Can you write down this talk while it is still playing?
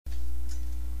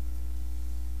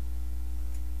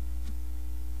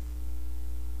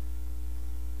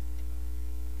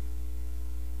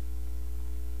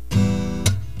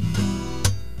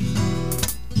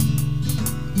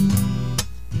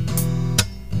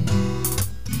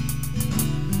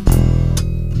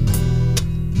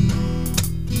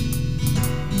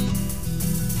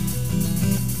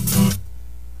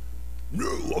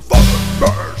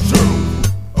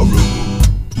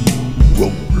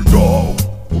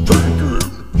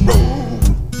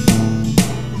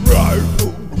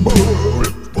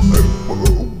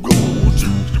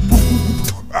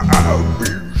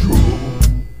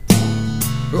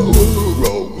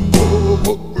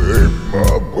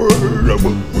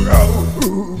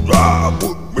I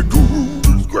put me through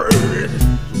this grace.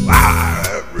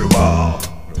 I revolve,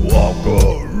 walk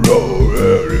alone,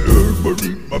 and it hurts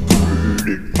beneath my feet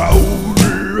in my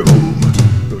holy home.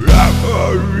 Like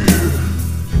I live,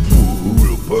 full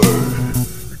of pain,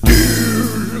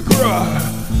 tears and cry,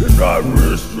 and I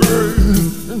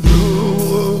restrain. And you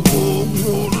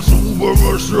on the silver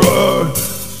my shrine,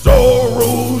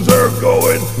 sorrows are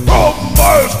going from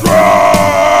my stride.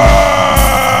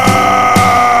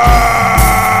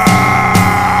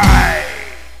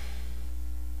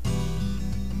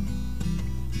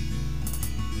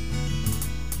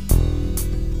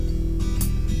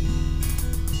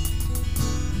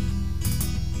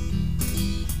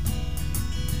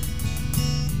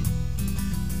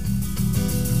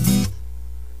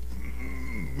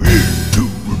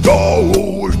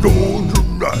 Always going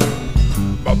tonight.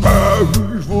 My path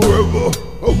is forever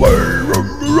away from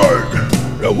the light.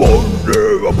 That one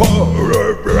day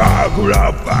apart, how could I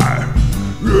find?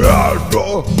 I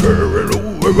start carrying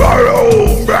over my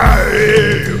own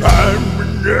body. I'm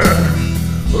in there,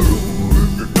 alone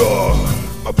in the dark.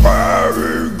 My path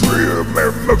is clear, and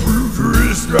my future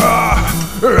is dark.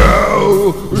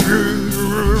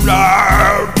 Now,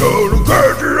 I'm gonna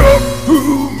catch it up to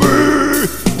me.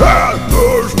 I